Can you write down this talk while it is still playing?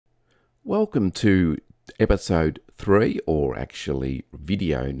Welcome to episode 3, or actually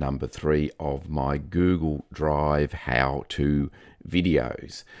video number 3 of my Google Drive how-to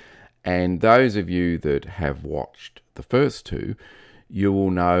videos. And those of you that have watched the first two, you will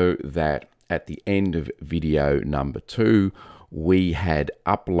know that at the end of video number 2, we had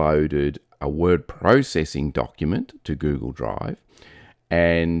uploaded a word processing document to Google Drive,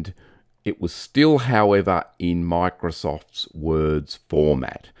 and it was still, however, in Microsoft's Word's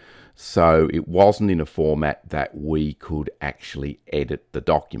format. So it wasn't in a format that we could actually edit the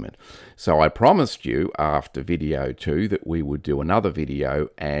document. So I promised you after video 2 that we would do another video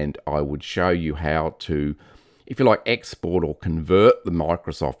and I would show you how to, if you like, export or convert the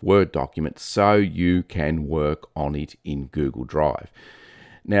Microsoft Word document so you can work on it in Google Drive.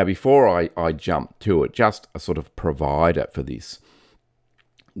 Now, before I jump to it, just a sort of provider for this.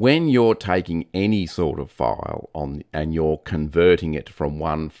 When you're taking any sort of file and you're converting it from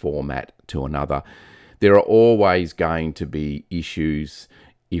one format to another, there are always going to be issues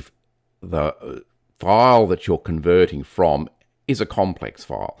if the file that you're converting from is a complex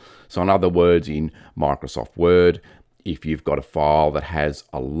file. So in other words, in Microsoft Word, if you've got a file that has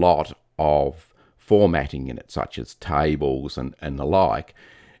a lot of formatting in it, such as tables and the like,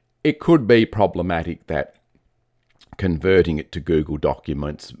 it could be problematic that converting it to Google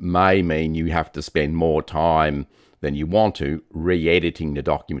Documents may mean you have to spend more time than you want to re-editing the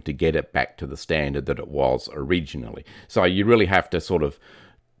document to get it back to the standard that it was originally. So you really have to sort of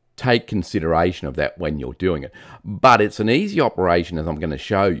take consideration of that when you're doing it. But it's an easy operation, as I'm going to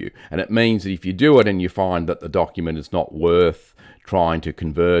show you, and it means that if you do it and you find that the document is not worth trying to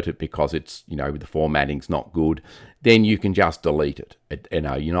convert it because it's, the formatting's not good, then you can just delete it.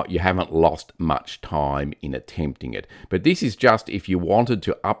 You haven't lost much time in attempting it. But this is just if you wanted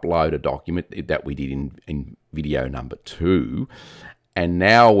to upload a document that we did in video number 2, and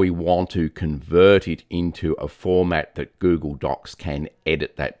now we want to convert it into a format that Google Docs can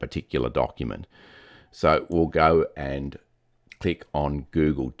edit that particular document. So we'll go and click on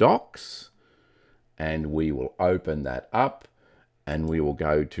Google Docs, and we will open that up, and we will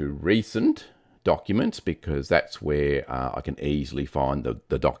go to Recent Documents, because that's where I can easily find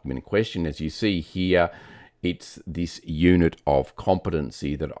the document in question. As you see here, it's this unit of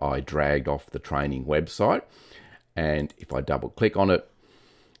competency that I dragged off the training website. And if I double click on it,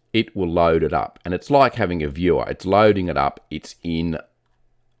 it will load it up. And it's like having a viewer. It's loading it up. It's in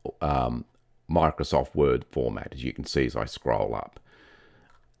Microsoft Word format, as you can see as I scroll up.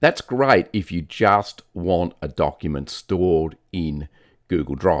 That's great if you just want a document stored in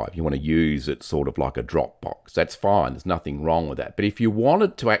Google Drive. You want to use it sort of like a Dropbox. That's fine. There's nothing wrong with that. But if you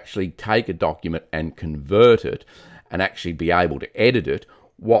wanted to actually take a document and convert it and actually be able to edit it,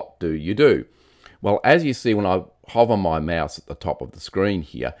 what do you do? Well, as you see when I hover my mouse at the top of the screen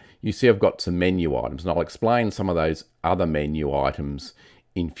here, you see I've got some menu items, and I'll explain some of those other menu items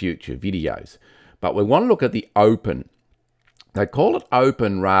in future videos. But we want to look at the open. They call it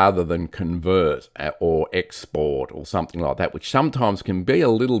open rather than convert or export or something like that, which sometimes can be a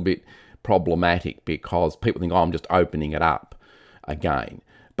little bit problematic because people think, oh, I'm just opening it up again.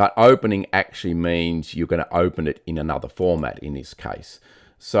 But opening actually means you're going to open it in another format in this case.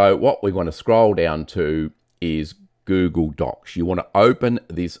 So what we want to scroll down to is Google Docs. You want to open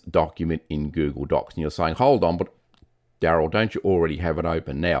this document in Google Docs. And you're saying, hold on, but Daryl, don't you already have it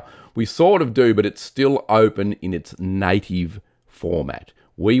open now? We sort of do, but it's still open in its native format.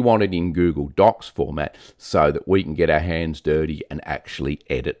 We want it in Google Docs format so that we can get our hands dirty and actually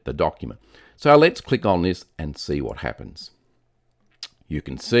edit the document. So let's click on this and see what happens. You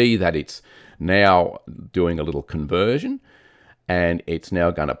can see that it's now doing a little conversion, and it's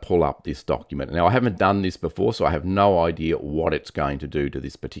now going to pull up this document. Now, I haven't done this before, so I have no idea what it's going to do to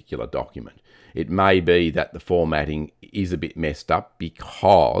this particular document. It may be that the formatting is a bit messed up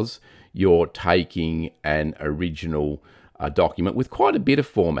because you're taking an original document with quite a bit of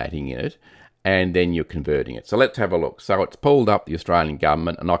formatting in it, and then you're converting it. So let's have a look. So it's pulled up the Australian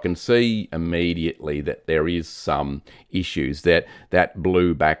government, and I can see immediately that there is some issues, that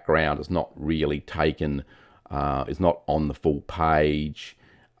blue background is not really taken, is not on the full page.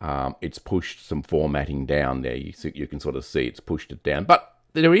 It's pushed some formatting down there. You can sort of see it's pushed it down. But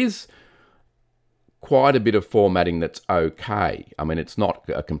there is quite a bit of formatting that's okay. I mean, it's not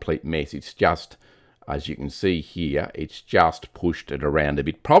a complete mess. It's just, as you can see here, it's just pushed it around a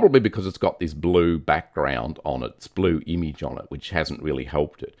bit, probably because it's got this blue background on it, this blue image on it, which hasn't really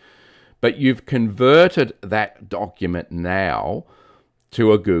helped it. But you've converted that document now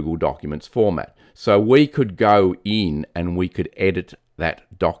to a Google Documents format. So we could go in and we could edit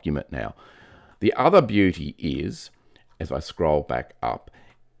that document now. The other beauty is, as I scroll back up,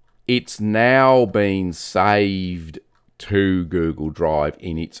 it's now been saved to Google Drive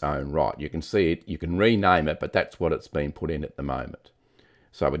in its own right. You can see it, you can rename it, but that's what it's been put in at the moment.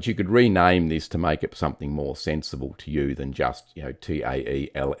 So, but you could rename this to make it something more sensible to you than just,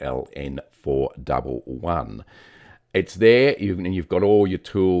 TAELLN 411. It's there, and you've got all your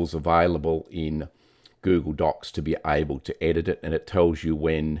tools available in Google Docs to be able to edit it, and it tells you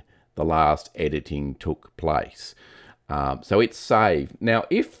when the last editing took place. So it's saved. Now,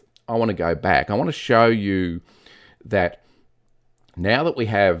 if I want to go back, I want to show you that now that we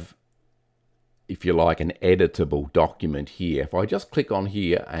have, if you like, an editable document here, if I just click on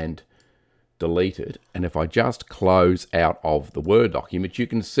here and delete it, and if I just close out of the Word document, you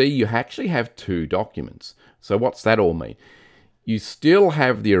can see you actually have two documents. So what's that all mean? You still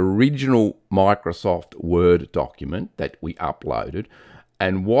have the original Microsoft Word document that we uploaded,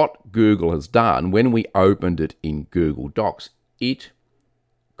 and what Google has done, when we opened it in Google Docs, it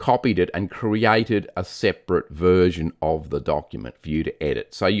copied it and created a separate version of the document for you to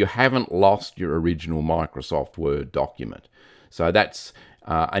edit. So you haven't lost your original Microsoft Word document. So that's,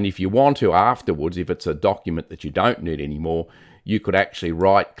 and if you want to afterwards, if it's a document that you don't need anymore, you could actually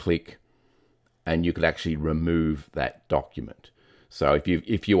right-click and you could actually remove that document. So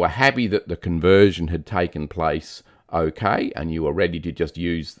if you were happy that the conversion had taken place okay, and you were ready to just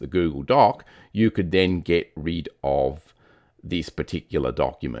use the Google Doc, you could then get rid of this particular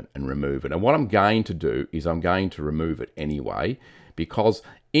document and remove it. And what I'm going to do is I'm going to remove it anyway, because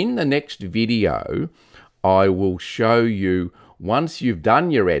in the next video, I will show you, once you've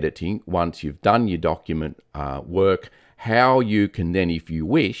done your editing, once you've done your document work, how you can then, if you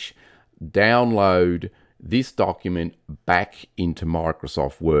wish, download this document back into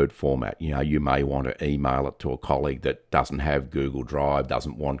Microsoft Word format. You may want to email it to a colleague that doesn't have Google Drive,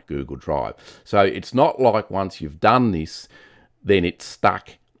 doesn't want Google Drive. So it's not like once you've done this, then it's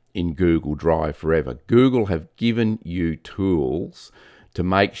stuck in Google Drive forever. Google have given you tools to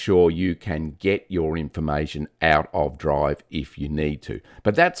make sure you can get your information out of Drive if you need to.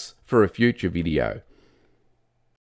 But that's for a future video.